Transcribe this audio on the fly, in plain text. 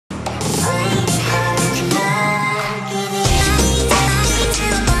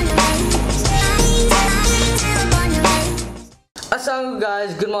Hello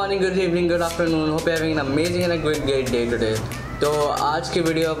guys, good morning, good evening, good afternoon. Hope you're having an amazing and a great day today. तो आज की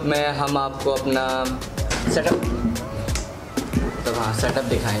video में हम आपको अपना सेटअप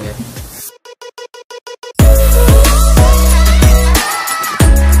दिखाएंगे।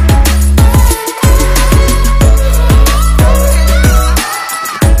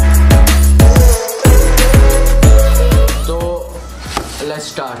 तो let's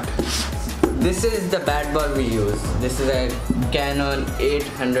start. This is the bad boy we use. This is a Canon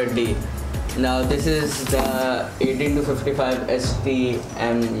 800D. Now this is the 18-55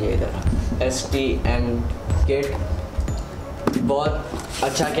 STM kit. बहुत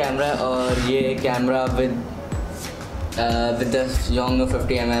अच्छा कैमरा है और ये camera with the Yongnuo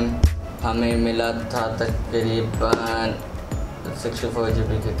 50mm हमें मिला था तकरीबन 64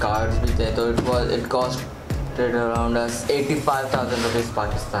 GB के कार्ड्स भी थे, तो it costed around us 85,000 rupees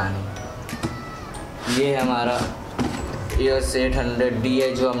Pakistani. ये हमारा EOS 800D है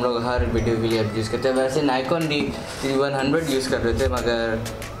जो हम लोग हर वीडियो के लिए यूज़ करते हैं। वैसे Nikon D3100 यूज़ कर रहे थे, मगर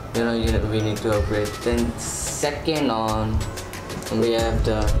we need to upgrade. Then second on we have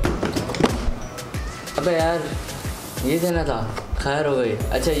the अबे यार ये देना था, खैर हो गई।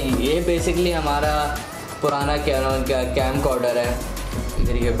 अच्छा, ये बेसिकली हमारा पुराना Canon का कैमकॉर्डर है,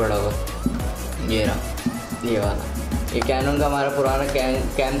 इधर ही पड़ा हुआ ये रहा, ये वाला। ये कैनन का हमारा पुराना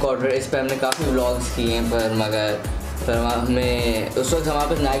कैमकॉर्डर। इस पर हमने काफ़ी व्लॉग्स किए हैं, पर हमें उस वक्त हमारे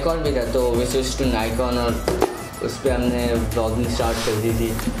पास नाइकॉन भी था, तो वी स्विच टू नाइकॉन और उस पर हमने व्लॉगिंग स्टार्ट कर दी थी।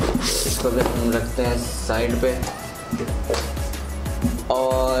 इसको भी हम रखते हैं साइड पे।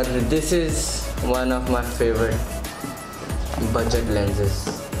 और this is one of my favourite budget lenses.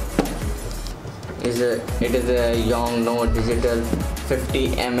 It is a Yongnuo digital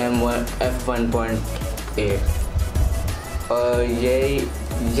 50mm f1.8 और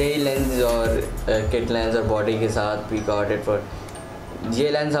यही लेंस और किट लेंस और बॉडी के साथ वी गॉट इट फॉर। ये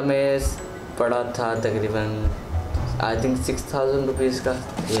लेंस हमें पड़ा था तकरीबन आई थिंक 6,000 रुपीज़ का।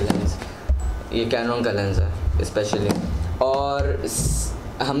 ये लेंस, ये कैनन का लेंस है स्पेशली। और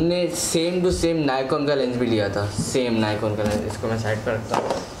हमने सेम टू सेम नाइकॉन का लेंस भी लिया था, सेम नाइकॉन का लेंस। इसको मैं साइड पर रखता हूँ।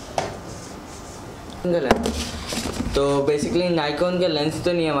 तो बेसिकली नाइकॉन का लेंस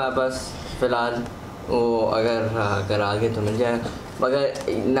तो नहीं है हमारे पास फ़िलहाल, वो अगर आगे तो मिल जाएगा, मगर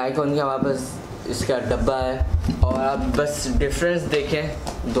नाइकॉन के हमारे पास इसका डब्बा है। और आप बस डिफरेंस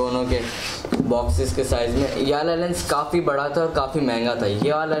देखें दोनों के बॉक्सेस के साइज़ में। ये वाला लेंस काफ़ी बड़ा था और काफ़ी महंगा था।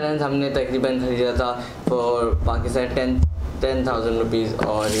 ये वाला लेंस हमने तकरीबन खरीदा था फॉर पाकिस्तान 10,000 रुपीज़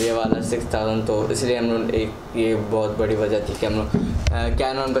और ये वाला 6,000। तो इसलिए हम लोग ये बहुत बड़ी वजह थी कि हम लोग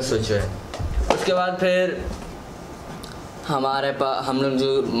कैनन पर स्विच हुए। उसके बाद फिर हमारे पास हम लोग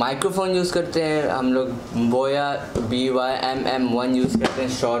जो माइक्रोफोन यूज़ करते हैं, हम लोग बोया BY-MM1 यूज़ करते हैं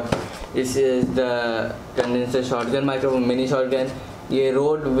short. This is the condenser shotgun microphone, mini shotgun. ये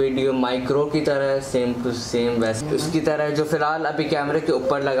रोड वीडियो माइक्रो की तरह सेम टू सेम वैसे उसकी तरह, जो फ़िलहाल अभी कैमरे के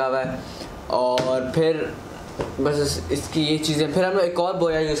ऊपर लगा हुआ है। और फिर बस इसकी ये चीज़ें। फिर हम लोग एक और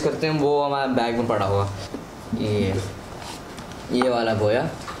बोया यूज़ करते हैं, वो हमारे बैग में पड़ा हुआ ये वाला बोया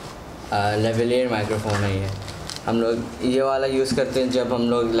लेवलियर माइक्रोफोन है। ये हम लोग ये वाला यूज़ करते हैं जब हम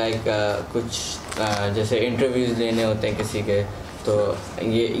लोग कुछ जैसे इंटरव्यूज़ लेने होते हैं किसी के, तो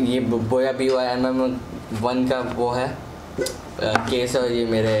ये बोया BY-MM1 का वो है केस, और ये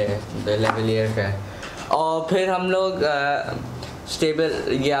मेरे लेवलियर का है। और फिर हम लोग स्टेबल,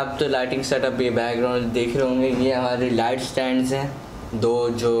 ये आप तो लाइटिंग सेटअप, ये बैकग्राउंड देख रहे होंगे, ये हमारे लाइट स्टैंड्स हैं दो,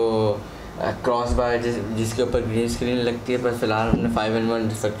 जो क्रॉस बार जिसके ऊपर ग्रीन स्क्रीन लगती है। पर फिलहाल हमने 5-in-1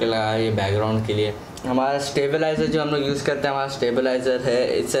 रिफ्लेक्टर लगाया ये बैकग्राउंड के लिए। हमारा स्टेबलाइज़र जो हम लोग यूज़ करते हैं, हमारा स्टेबलाइज़र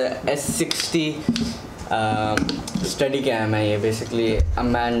है इट्स S60 स्टडी कैम है। ये basically a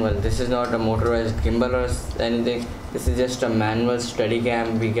manual, this is not a motorised gimbal और anything, this is just a manual study cam.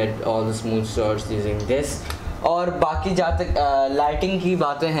 We get all the smooth shots using this. और बाकी जहाँ तक लाइटिंग की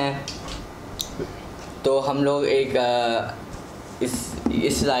बातें हैं, तो हम लोग एक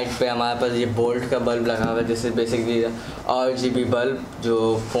इस लाइट पे हमारे पास ये बोल्ट का बल्ब लगा हुआ है, जिससे बेसिकली RGB बल्ब जो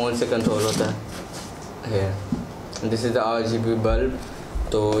फ़ोन से कंट्रोल होता है। This is the RGB bulb.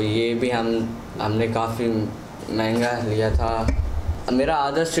 तो ये भी हमने काफ़ी महंगा लिया था। मेरा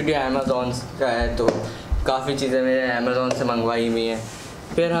आधा स्टूडियो अमेज़ॉन का है, तो काफ़ी चीज़ें मैंने अमेज़ॉन से मंगवाई हुई हैं।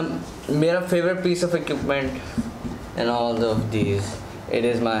 फिर मेरा favourite piece of equipment in all of these, it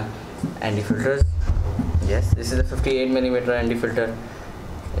is my anti filters. Yes, this is a 58mm anti filter.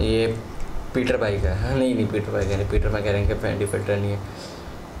 ये पीटर भाई का है, नहीं पीटर भाई का नहीं, पीटर भाई कह रहे हैं कि एंटी फिल्टर नहीं है।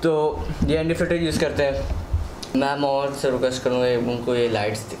 तो ये एंटी फिल्टर यूज़ करते हैं। मैं और से रिक्वेस्ट करूँगा उनको ये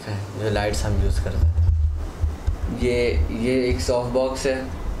लाइट्स दिखाएं, जो लाइट्स हम यूज़ करते हैं। ये एक सॉफ्ट बॉक्स है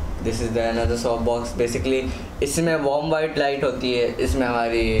this is the another soft box. Basically इसमें वार्म वाइट लाइट होती है, इसमें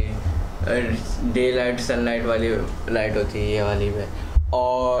हमारी डे लाइट सनलाइट वाली लाइट होती है ये वाली पे,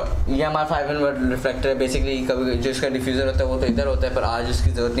 और ये हमारा 5 वाट रिफ्लेक्टर है। बेसिकली कभी जो इसका डिफ्यूज़र होता है वो तो इधर होता है, पर आज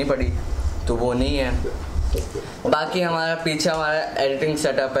उसकी ज़रूरत नहीं पड़ी तो वो नहीं है। बाकी हमारा पीछे हमारा एडिटिंग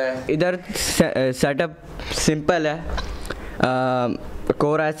सेटअप है। इधर सेटअप सिंपल है,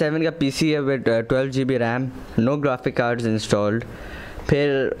 कोर i7 का PC है with 12 GB RAM, no graphic cards installed.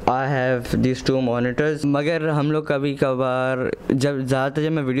 फिर आई हैव दिस 2 मॉनिटर्स। मगर हम लोग कभी कभार ज़्यादातर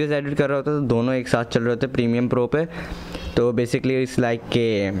जब मैं वीडियोज़ एडिट कर रहा होता तो दोनों एक साथ चल रहे होते प्रीमियम प्रो पे। तो बेसिकली इट्स लाइक के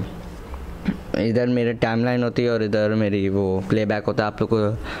इधर मेरे टाइमलाइन होती है और इधर मेरी वो प्लेबैक होता है। आप लोग को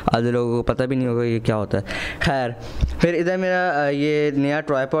आधे लोगों को पता भी नहीं होगा ये क्या होता है। खैर, फिर इधर मेरा ये नया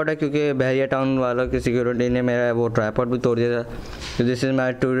ट्राइपॉड है, क्योंकि बहरिया टाउन वालों की सिक्योरिटी ने मेरा वो ट्राइपॉड भी तोड़ दिया था। तो this is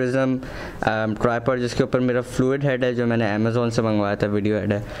my tourism tripod, जिसके ऊपर मेरा फ्लूइड हेड है जो मैंने अमेज़ोन से मंगवाया था, वीडियो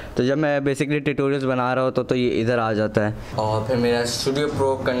हेड है। तो जब मैं बेसिकली ट्यूटोरियल्स बना रहा होता तो ये इधर आ जाता है। और फिर मेरा स्टूडियो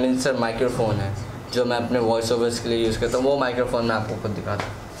प्रो कंडेंसर माइक्रोफोन है जो मैं अपने वॉइस ओवर्स के लिए यूज़ करता हूँ। वो माइक्रोफोन मैं आपको खुद दिखाता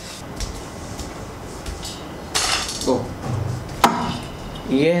हूँ। तो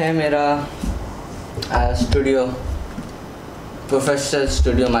ये है मेरा studio professional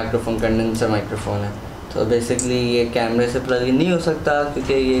studio microphone, condenser microphone है। तो बेसिकली ये कैमरे से प्लग इन नहीं हो सकता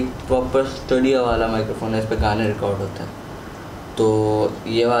क्योंकि ये प्रॉपर स्टूडियो वाला माइक्रोफोन है, इस पर गाने रिकॉर्ड होता है। तो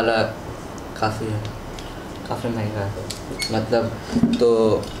ये वाला काफ़ी महंगा है, मतलब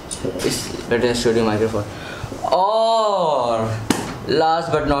तो इस स्टूडियो माइक्रोफोन। और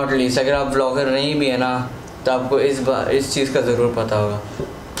लास्ट बट नॉट लीस्ट, अगर आप ब्लॉगर नहीं भी है ना तो आपको इस चीज़ का ज़रूर पता होगा।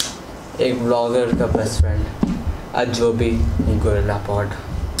 एक ब्लॉगर का बेस्ट फ्रेंड जो भी गोरिल्ला पॉड।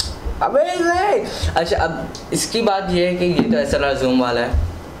 अबे अच्छा, अब इसकी बात ये है कि ये तो SLR जूम वाला है,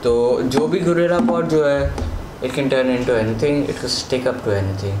 तो जो भी गोरिल्ला पॉड जो है it can turn into anything, it can stick up to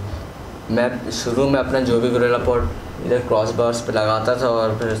anything. मैं शुरू में अपना जो भी गोरिल्ला पॉड इधर क्रॉस बार्स पे लगाता था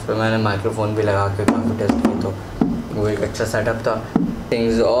और फिर उस पर मैंने माइक्रोफोन भी लगा के काफ़ी टेस्ट की, तो वो एक अच्छा सेटअप था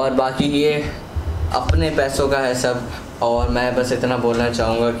थिंग्स। और बाकी ये अपने पैसों का है सब। और मैं बस इतना बोलना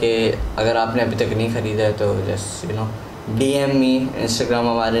चाहूँगा कि अगर आपने अभी तक नहीं ख़रीदा है तो जस्ट DM मी, इंस्टाग्राम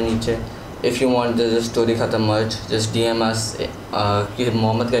हमारे नीचे, if you want the story ख़त्म मर्च, जस्ट DM अस कि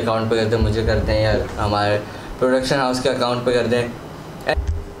मोहम्मद के अकाउंट पे कर दें, मुझे कर दें, या हमारे प्रोडक्शन हाउस के अकाउंट पे कर दें।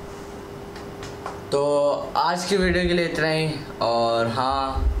 तो आज की वीडियो के लिए इतना ही। और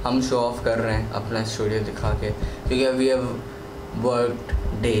हाँ, हम शो ऑफ कर रहे हैं अपना स्टूडियो दिखा के, क्योंकि we have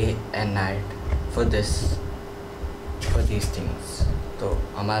worked day and night for these things। तो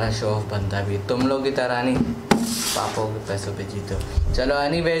हमारा शो ऑफ बनता भी तुम लोग की तरह नहीं, पापों के पैसों पे जीतो। चलो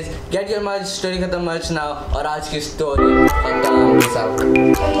एनीवेज, गेट योर मर्च, स्टोरी खत्म मर्च नाउ। और आज की स्टोरी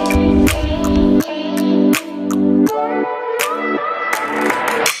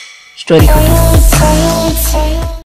खत्म।